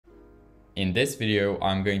In this video,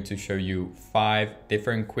 I'm going to show you 5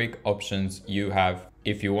 different quick options you have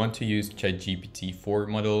if you want to use ChatGPT 4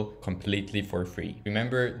 model completely for free.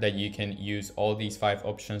 Remember that you can use all these 5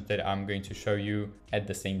 options that I'm going to show you at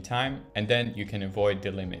the same time, and then you can avoid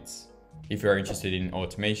the limits. If you're interested in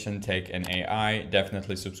automation, tech, and AI,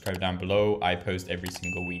 definitely subscribe down below. I post every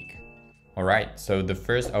single week. All right, so the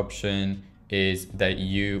first option is that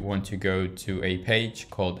you want to go to a page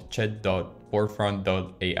called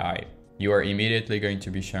chat.forefront.ai. You are immediately going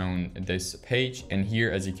to be shown this page, and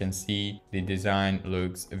here, as you can see, the design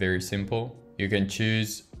looks very simple. You can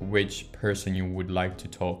choose which person you would like to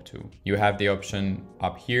talk to. You have the option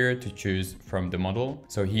up here to choose from the model.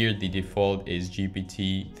 So here the default is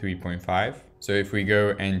GPT 3.5. So if we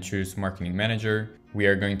go and choose marketing manager, we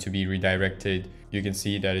are going to be redirected. You can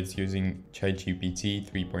see that it's using ChatGPT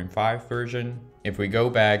 3.5 version. If we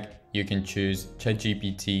go back, you can choose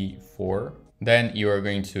ChatGPT 4. Then you are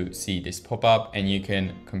going to see this pop up, and you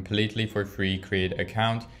can completely for free create an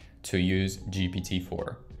account to use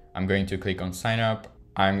GPT-4. I'm going to click on sign up.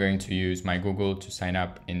 I'm going to use my Google to sign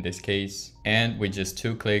up in this case. And with just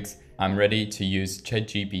 2 clicks, I'm ready to use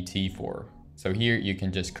ChatGPT-4. So here you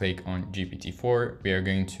can just click on GPT-4. We are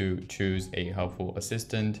going to choose a helpful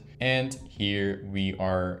assistant. And here we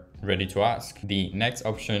are ready to ask. The next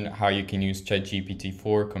option, how you can use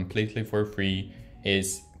ChatGPT-4 completely for free,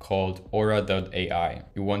 is called aura.ai.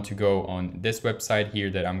 You want to go on this website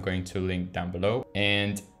here that I'm going to link down below,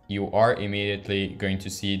 and you are immediately going to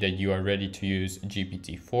see that you are ready to use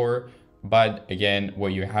GPT-4. But again,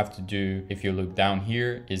 what you have to do if you look down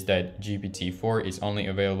here is that GPT-4 is only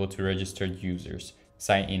available to registered users.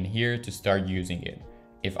 Sign in here to start using it.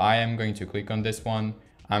 If I am going to click on this one,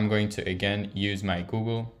 I'm going to again use my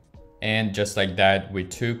Google, and just like that, with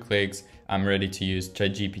 2 clicks, I'm ready to use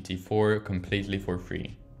ChatGPT-4 completely for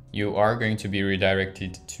free. You are going to be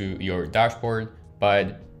redirected to your dashboard,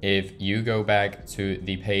 but if you go back to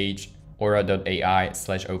the page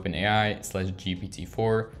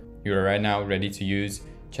aura.ai/openai/GPT-4, you are right now ready to use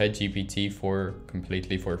ChatGPT-4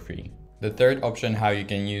 completely for free. The third option how you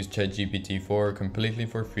can use ChatGPT-4 completely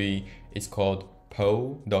for free is called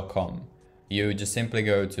po.com. You just simply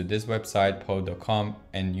go to this website, po.com,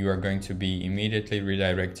 and you are going to be immediately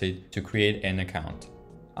redirected to create an account.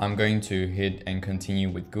 I'm going to hit and continue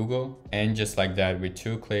with Google, and just like that, with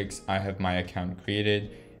 2 clicks, I have my account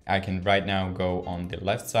created. I can right now go on the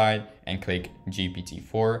left side and click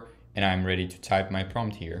GPT-4, and I'm ready to type my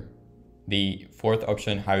prompt here. The fourth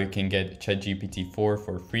option, how you can get ChatGPT-4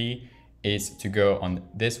 for free, is to go on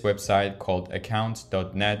this website called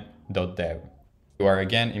accounts.net.dev. You are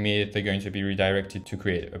again immediately going to be redirected to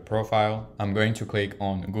create a profile. I'm going to click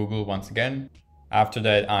on Google once again. After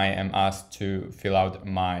that, I am asked to fill out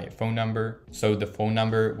my phone number. So the phone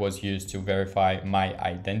number was used to verify my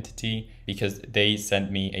identity because they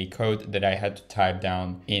sent me a code that I had to type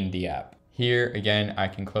down in the app. Here again, I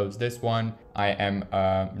can close this one. I am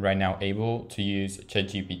right now able to use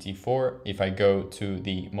ChatGPT-4. If I go to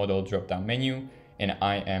the model drop-down menu, and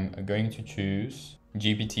I am going to choose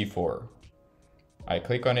GPT-4. I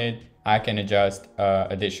click on it. I can adjust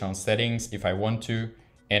additional settings if I want to,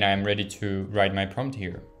 and I'm ready to write my prompt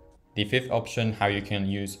here. The fifth option, how you can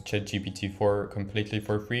use ChatGPT-4 completely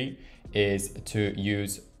for free, is to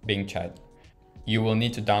use Bing Chat. You will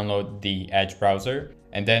need to download the Edge browser,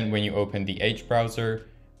 and then when you open the Edge browser,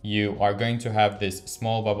 you are going to have this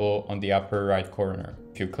small bubble on the upper right corner.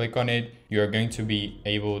 If you click on it, you are going to be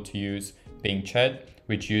able to use Bing Chat,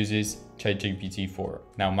 which uses ChatGPT-4.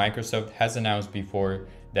 Now, Microsoft has announced before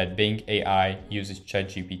that Bing AI uses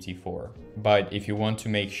ChatGPT-4. But if you want to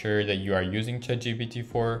make sure that you are using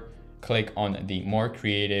ChatGPT-4, click on the more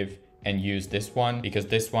creative and use this one, because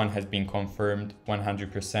this one has been confirmed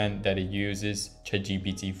 100% that it uses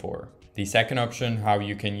ChatGPT-4. The second option, how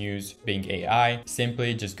you can use Bing AI,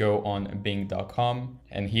 simply just go on bing.com,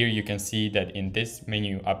 and here you can see that in this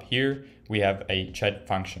menu up here, we have a chat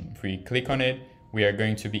function. If we click on it, we are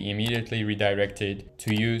going to be immediately redirected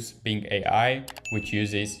to use Bing AI, which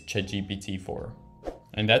uses ChatGPT-4.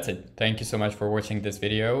 And that's it. Thank you so much for watching this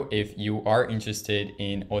video. If you are interested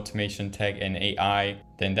in automation, tech, and AI,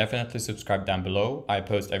 then definitely subscribe down below. I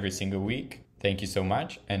post every single week. Thank you so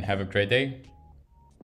much and have a great day.